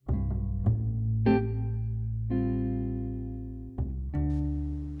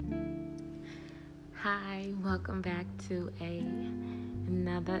Hi, welcome back to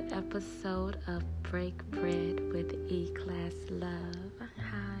another episode of Break Bread with E-Class Love.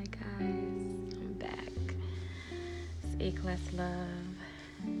 Hi guys, I'm back. It's E-Class Love.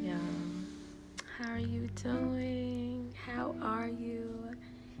 Y'all, how are you doing? How are you?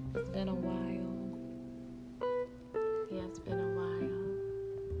 It's been a while. Yeah, it's been a while.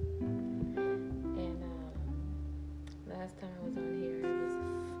 And last time I was on here,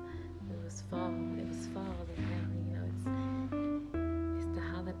 it was fall. It was fall, and now it's the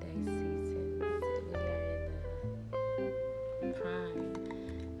holiday season. We are in the prime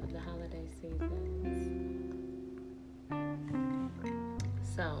of the holiday seasons.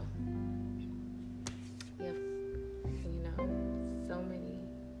 So, if so many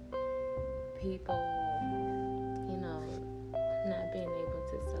people, not being able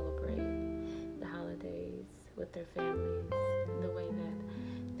to celebrate the holidays with their families the way that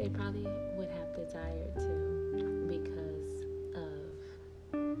they probably would have desired to because of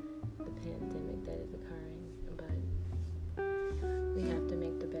the pandemic that is occurring. But we have to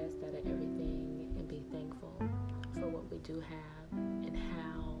make the best out of everything and be thankful for what we do have and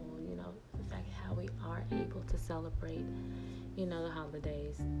how, in fact, how we are able to celebrate, the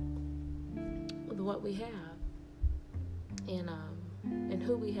holidays with what we have and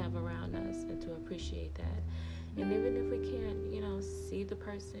who we have around us, and to appreciate that. And even if we can't, see the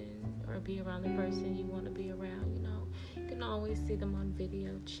person or be around the person you want to be around, you can always see them on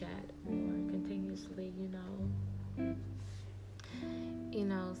video chat or continuously,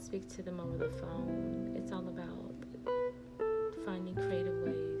 speak to them over the phone. It's all about finding creative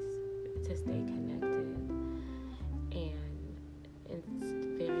ways to stay connected, and it's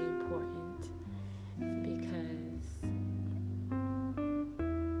very important because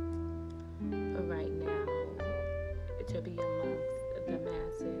right now, to be amongst the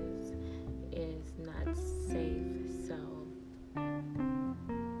masses is not safe, so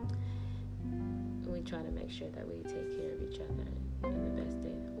we try to make sure that we take care of each other in the best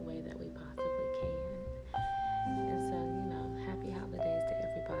way that we possibly can. And so, happy holidays to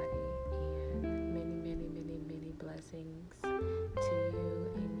everybody, and many, many, many, many blessings to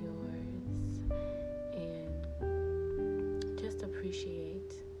you and yours, and just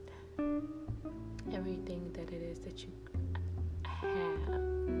appreciate everything that it is that you have,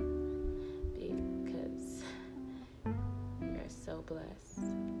 because you're so blessed,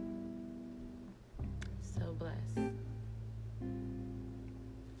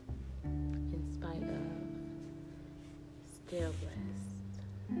 in spite of still blessed.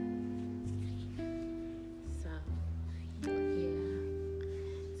 So yeah,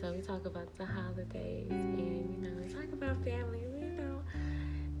 so we talk about the holidays, and we talk about family.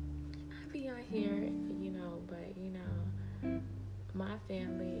 I be on here, but my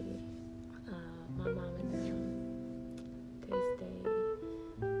family, my mom and them, they stay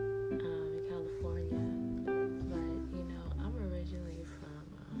in California, but I'm originally from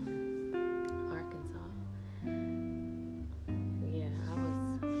Arkansas. Yeah, I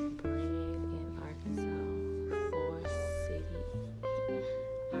was bred in Arkansas, Forest City,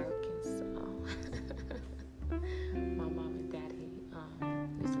 Arkansas. My mom and daddy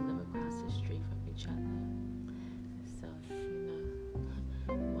used to live across the street from each other. So,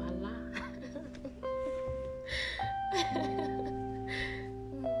 voila.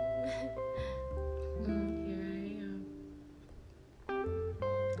 Here I am.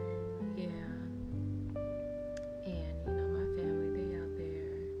 Yeah. And, my family, they out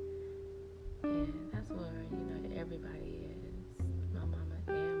there. And that's where, everybody is. My mama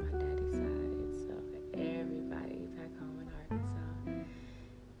and my daddy's side. So, everybody back home in Arkansas.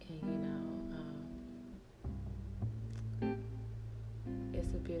 And,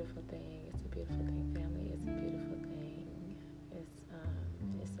 it's a beautiful thing. It's a beautiful thing. Family is a beautiful thing.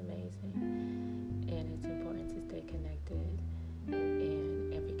 It's amazing, and it's important to stay connected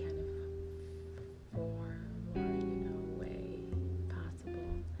in every kind of form or way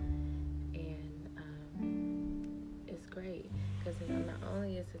possible. And it's great because not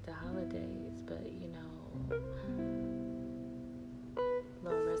only is it the holidays, but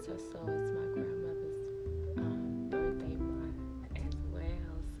Lord rest her soul, it's my grandmother's birthday month as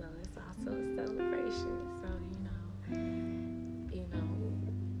well, so it's also a celebration. So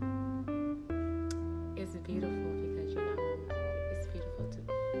it's beautiful because it's beautiful to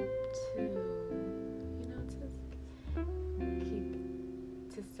keep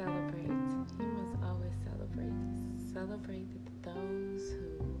to celebrate. You must always celebrate those who,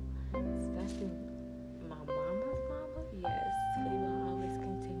 especially my mama's mama. Yes, we will always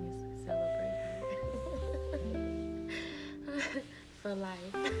continuously celebrate her for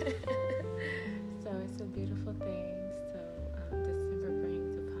life. So a beautiful thing. So December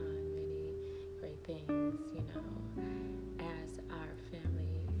brings upon many great things, as our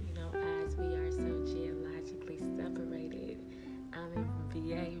family, as we are so geologically separated. I'm in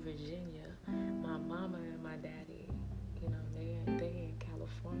VA, Virginia. My mama and my daddy, they in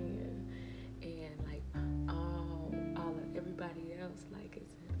California, and like all of everybody else like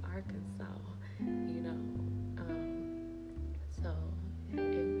is in Arkansas, so we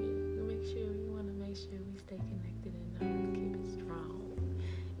want to make sure we stay connected and keep it strong.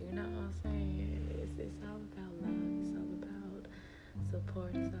 You know what I'm saying? It's all about love. It's all about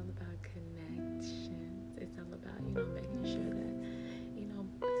support. It's all about connections. It's all about making sure that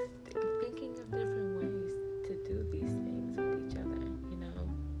thinking of different ways to do these things with each other.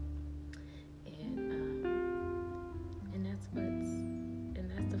 And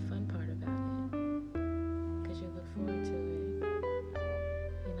that's the fun part about it, because you look forward to it.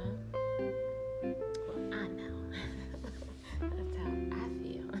 Well, I know. That's how I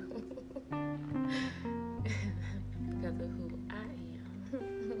feel. Because of who I am.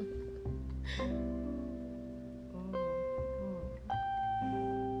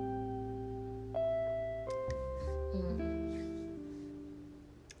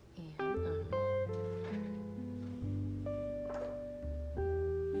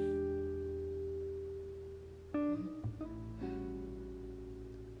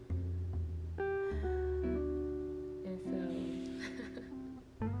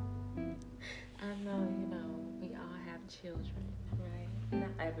 Children, right?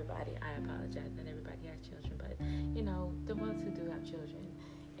 Not everybody, I apologize, not everybody has children, but the ones who do have children,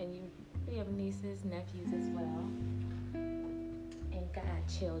 and we have nieces, nephews as well, and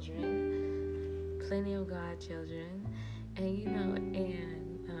godchildren, plenty of godchildren, and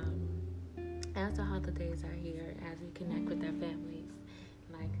as the holidays are here, as we connect with our families,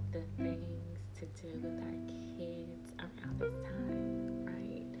 like the things to do with our kids around this time,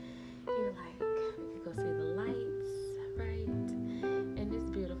 right? Like we could go see the lights, right? And it's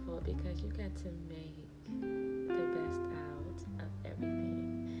beautiful because you get to make the best out of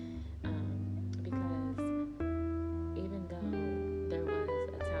everything. Because even though there was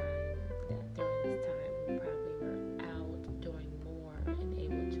a time that during this time we probably were out doing more and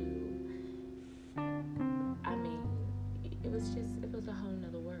able to, it was a whole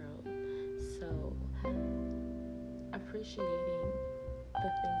nother world. So appreciating the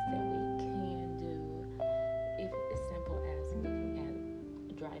things that we can do, if as simple as looking at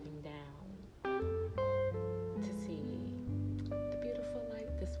driving down to see the beautiful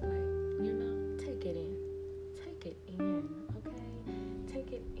light display, take it in, okay?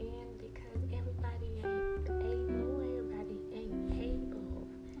 Take it in, because everybody ain't able.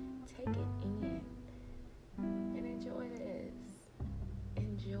 Take it in and enjoy this.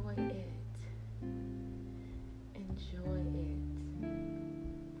 Enjoy it. Enjoy it.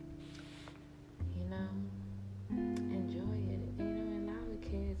 Enjoy it. Allow the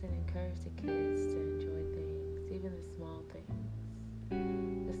kids and encourage the kids to enjoy things, even the small things.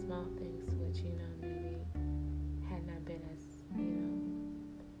 The small things which, maybe had not been as,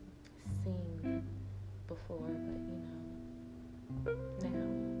 seen before, but, now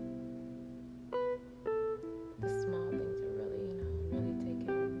the small things are really, really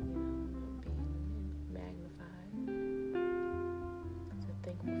taken, being magnified. So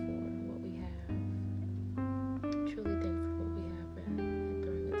thankful for what we have. Truly thankful for what we have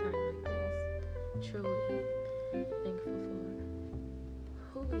during a time like this. Truly thankful for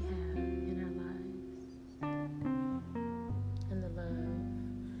who we have in our lives and the love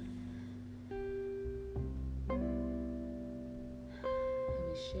that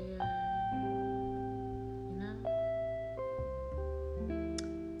we share.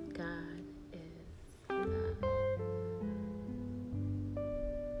 God is love.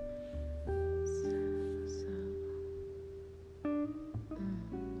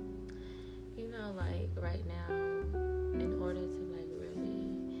 Like right now, in order to like really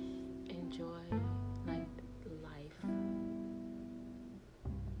enjoy like life,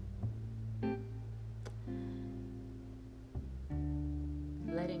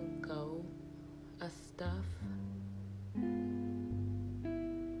 letting go of stuff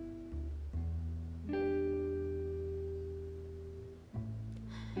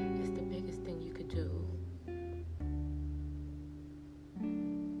is the biggest thing you could do.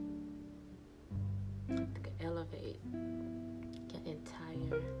 Elevate your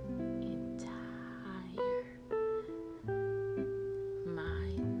entire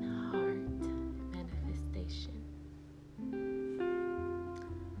mind, heart manifestation.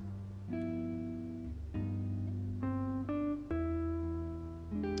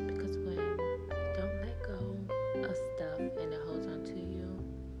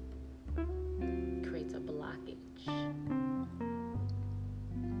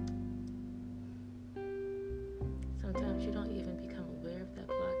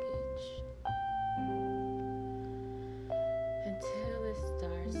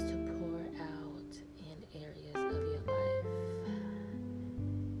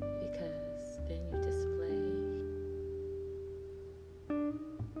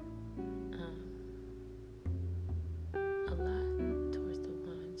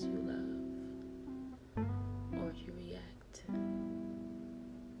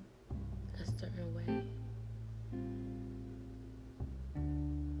 certain way.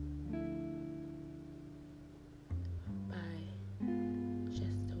 By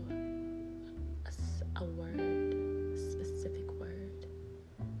just a word, a specific word.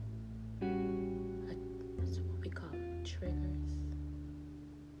 That's what we call triggers.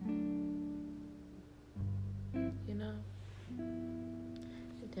 You know?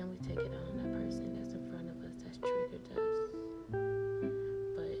 And then we take it out on that person that's in front of us that's triggered us.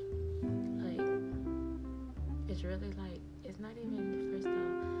 But, like, it's really like, it's not even, first off,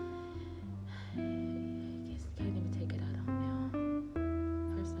 you can't even take it out on them.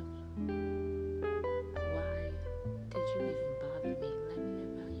 First off, why did you even bother me? Let me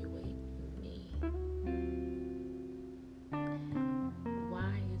evaluate me.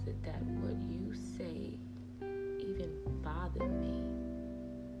 Why is it that what you say even bother me?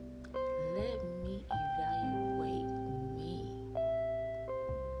 Let me evaluate me.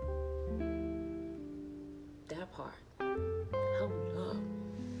 That part. Hold up.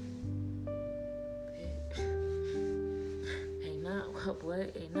 Ain't not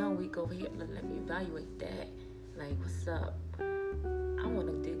what? Ain't no week over here. Let me evaluate that. Like, what's up? I want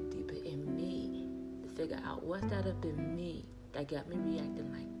to dig deeper in me to figure out what's that up in me that got me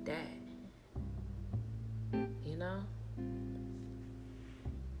reacting like that. You know?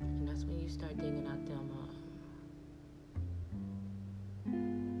 And that's when you start digging out them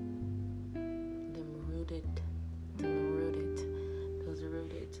those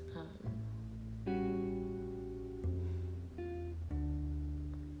rooted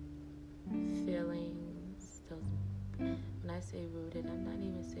feelings. Those, when I say rooted, they're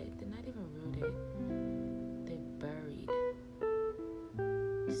not even rooted. They're buried.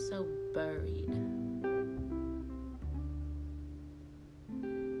 So buried.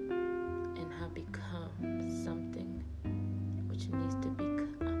 And have become something which needs to be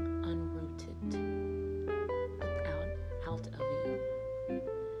unrooted out of you,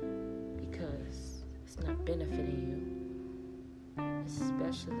 because it's not benefiting you,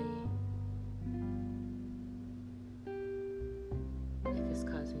 especially if it's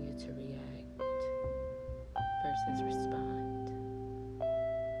causing you to react versus respond.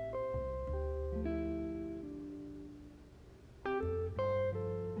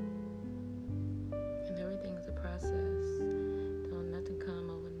 And everything's a process. Don't nothing come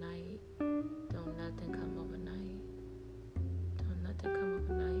overnight. Don't nothing come overnight. Don't nothing come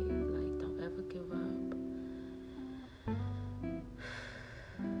overnight. Like, don't ever give up.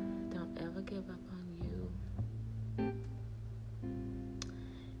 Don't ever give up on you.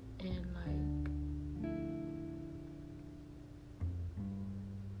 And like,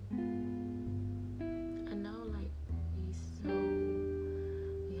 I know, like,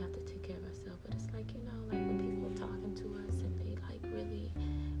 we have to take care of ourselves, but it's like, you know, like when people are talking to us and they like really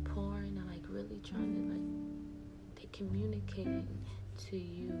pouring and like really trying to, like, they communicating to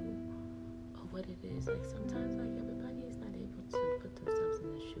you or what it is. Like, sometimes, like, everybody is not able to put themselves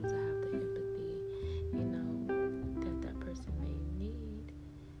in the shoes or have the empathy, you know, that person may need,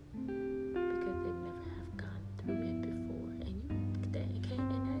 because they never have gone through it before. And that ain't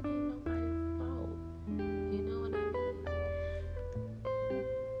nobody's fault. You know what I mean?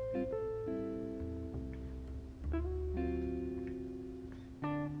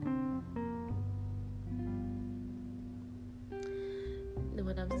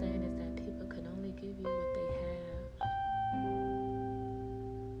 What I'm saying is that people can only give you what they have.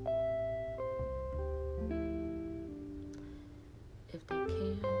 If they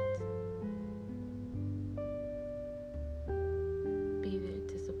can't be there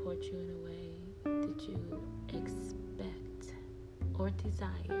to support you in a way that you expect or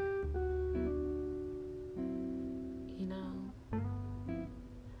desire, you know?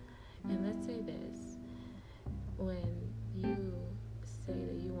 And let's say this, when you say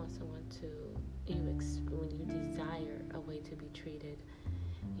that you want someone to, when you desire a way to be treated,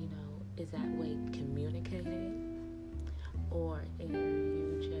 you know, is that way communicated? Or are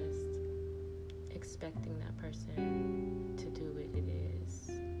you just expecting that person to do what it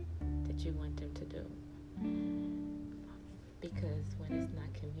is that you want them to do? Because when it's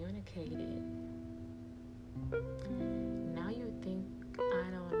not communicated, now you think,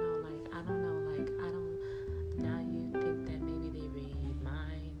 now you think that maybe they read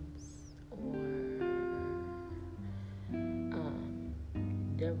minds, or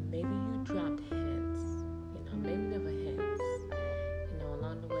maybe you dropped hints, you know, maybe there were hints, you know,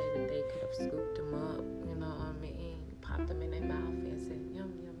 along the way that they could have scooped them up, you know what I mean, popped them in their mouth and said,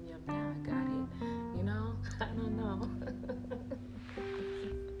 yum, yum, yum, now I got it, you know, I don't know,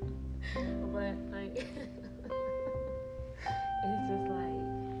 but like, it's just like,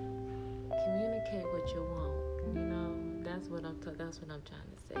 That's what I'm trying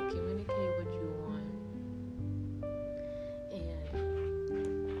to say. Communicate what you want. And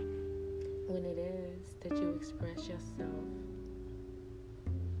when it is that you express yourself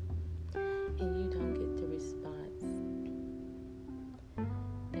and you don't get the response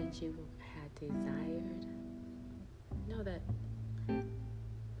that you had desired, know that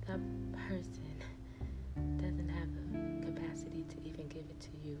that person doesn't have the capacity to even give it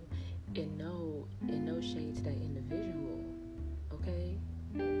to you. In no shade to that individual, okay?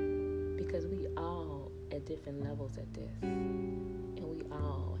 Because we all at different levels at this, and we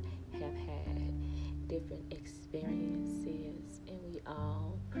all have had different experiences, and we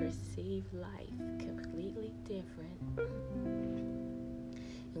all perceive life completely different,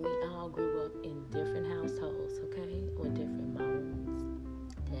 and we all grew up in different households, okay? With different moms,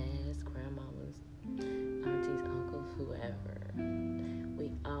 dads, grandmamas, aunties, uncles, whoever.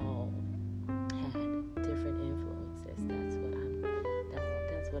 We all had different influences.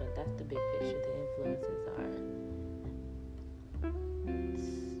 That's the big picture. The influences are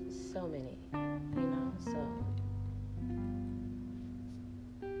so many, so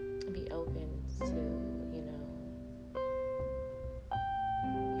be open to,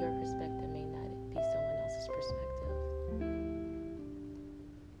 your perspective may not be someone else's perspective.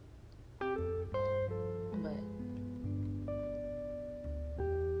 But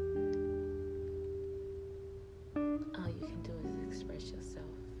all you can do is express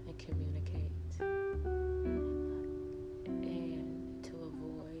yourself and communicate. And to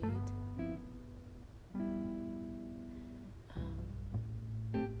avoid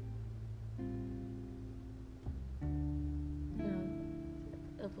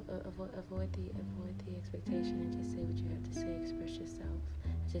avoid the expectation and just say what you have to say. Express yourself.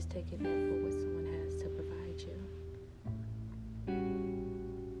 Just take it in for what someone has to provide you.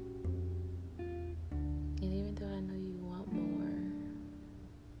 And even though I know you want more,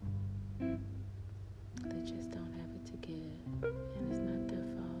 they just don't have it to give, and it's not their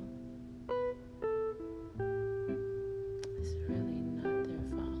fault. It's really not their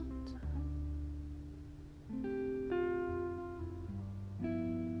fault.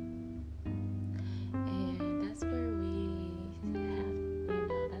 And that's where we have,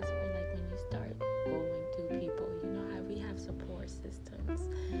 that's where, like, when you start going through people, how we have support systems,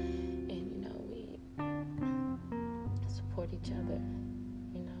 and we support each other.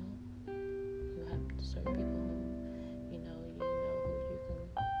 You have certain people who, who you can,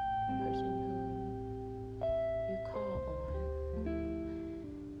 person who you call on,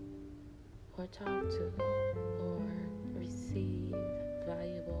 or talk to, or receive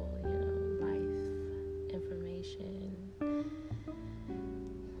valuable, life information.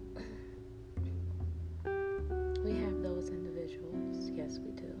 We have those individuals, yes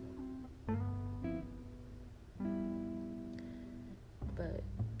we do. But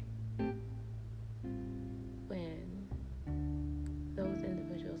when those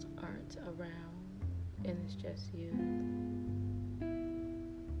individuals aren't around and it's just you,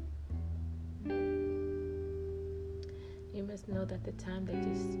 you must know that the time that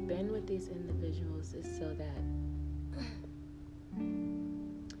you spend with these individuals is so that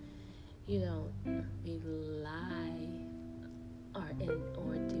you don't rely or depend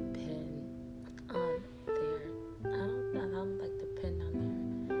on their, I don't like depend on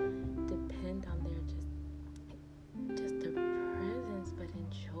their just their presence, but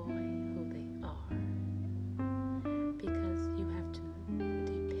enjoy who they are, because you have to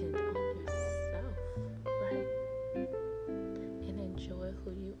depend on yourself, right? And enjoy who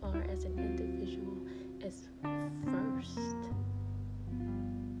you are as an individual as first.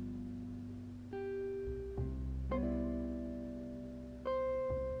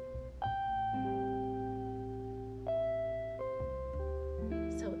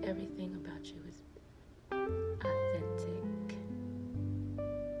 So everything about you is authentic.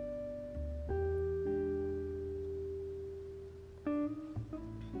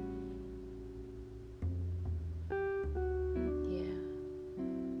 Yeah.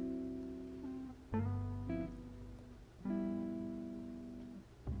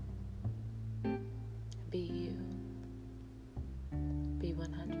 Be you. Be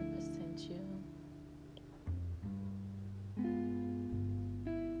 100% you.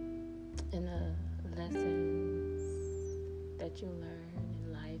 And the lessons that you learn in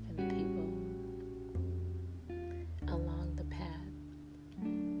life and the people along the path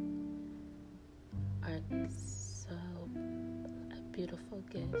are so beautiful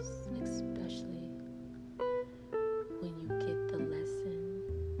gifts, especially when you get the lesson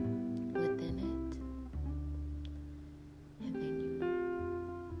within it, and then you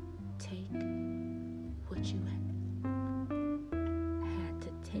take what you have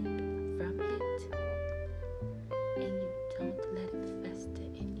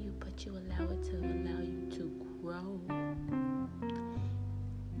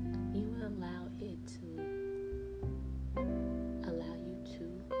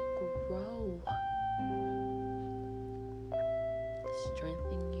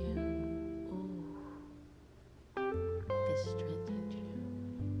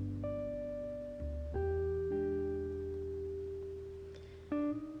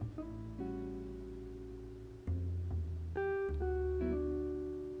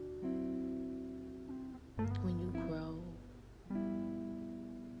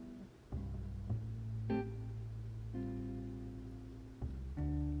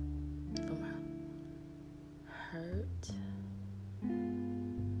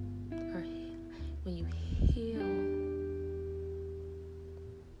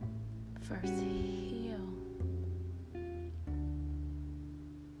first heal.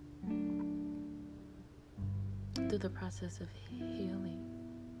 Through the process of healing,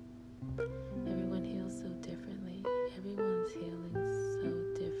 everyone heals so differently. Everyone's healing so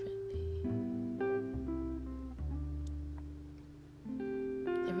differently.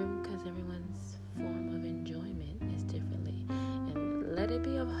 Because everyone's form of enjoyment is differently. And let it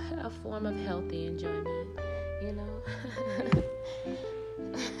be a form of healthy enjoyment, you know?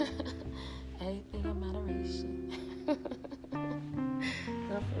 Anything in moderation.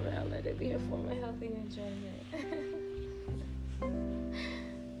 No, for real, let it be a form of healthy enjoyment.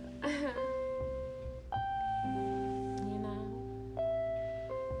 You know,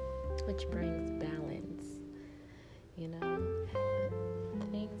 which brings balance, you know,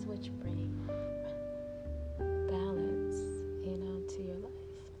 things which bring balance, you know, to your life.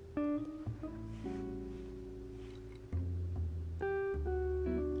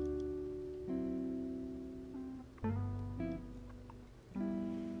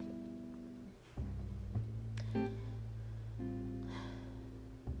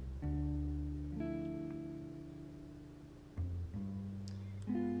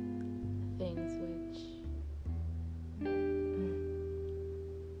 Things which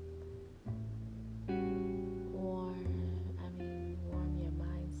warm your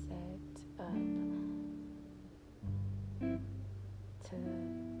mindset up to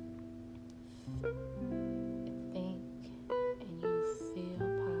think and you feel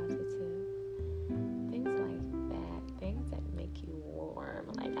positive. Things like that. Things that make you warm.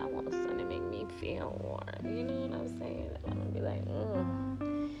 Like, I want something to make me feel warm. You know what I'm saying? I'm gonna be like,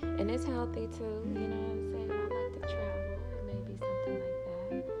 And it's healthy too, you know what I'm saying? I like to travel. It may be something like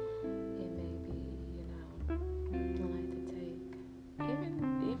that. It may be, you know, I like to take,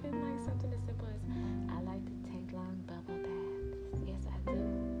 even like something as simple as, I like to take long bubble baths. Yes, I do.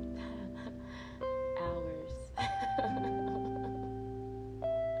 Hours.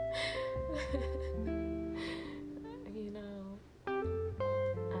 You know, I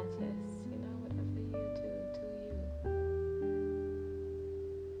just, you know, whatever you do, do you.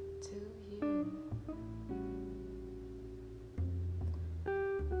 To you.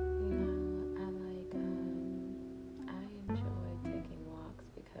 You know, I enjoy taking walks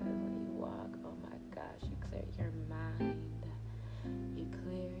because when you walk, oh my gosh, you clear your mind. You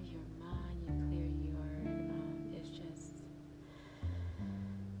clear your mind, you clear your, it's just,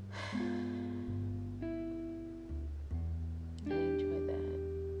 I enjoy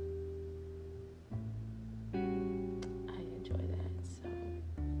that. So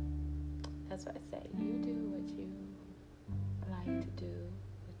that's why I say you do what you like to do,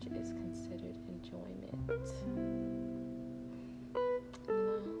 which is considered enjoyment. You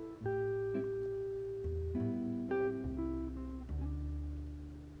know?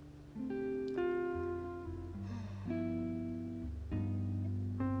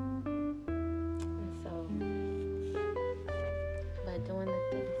 And so, by doing the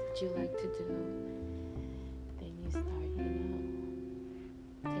things that you like to do, then you start, you know,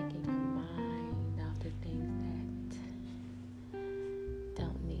 taking your mind off the things that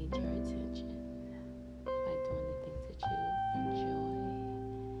don't need your attention by doing the things that you enjoy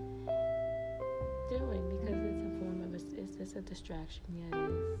doing, because it's a form of it's just a distraction. Yeah, it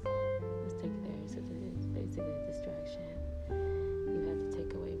is. Let's take it there. It's basically a distraction. You have to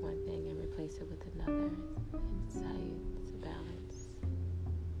take away one thing and replace it with another. It's how it's a balance.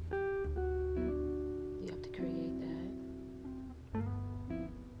 You have to create that.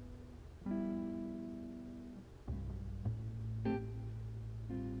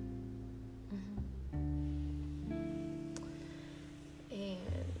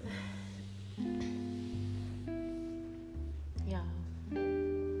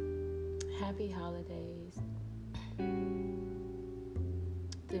 Happy holidays.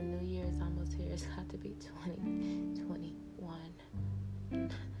 The new year is almost here. It's got to be 2021.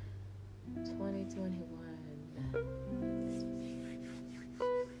 2021.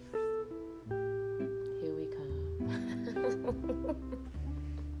 Here we come.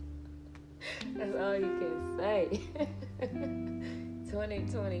 That's all you can say.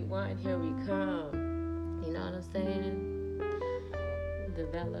 2021, here we come. You know what I'm saying?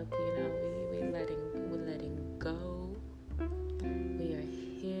 Develop, you know, we're letting go. We are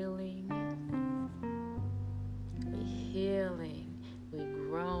healing. We're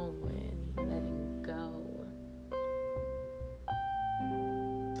growing, letting go.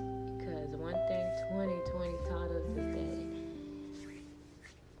 Because one thing 2020 taught us is that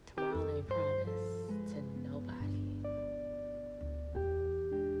tomorrow ain't promised to nobody.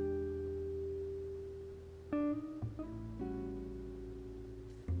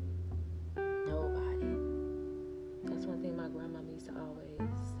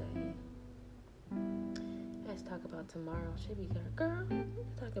 about tomorrow. She be going, girl, we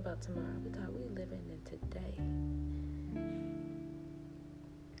talk about tomorrow. We living in today.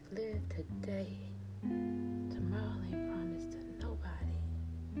 Live today. Tomorrow ain't promised to nobody.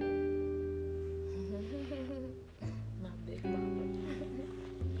 My big mama.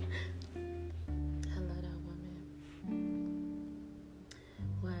 I love that woman.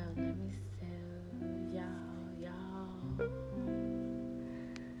 Well, let me tell y'all.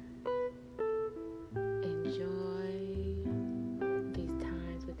 Enjoy these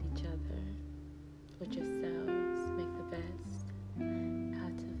times with each other, with yourselves. Make the best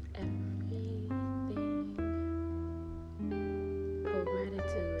out of everything. Pull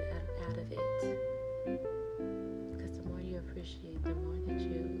gratitude out of it. Because the more you appreciate, the more that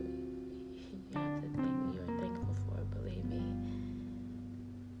you have to think you are thankful for. Believe me,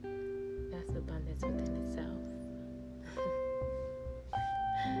 that's abundance within itself.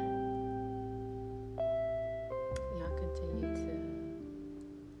 Y'all continue to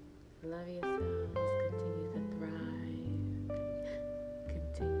love yourselves, continue to thrive,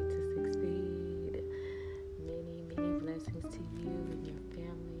 continue to succeed. Many, many blessings to you and your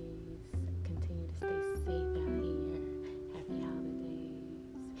families. Continue to stay safe out here. Happy holidays.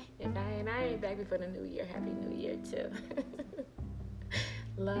 And I ain't back before the new year. Happy New Year too.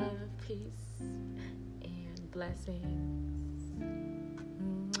 Love, peace, and blessings.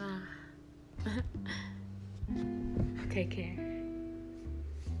 Mwah. Take care.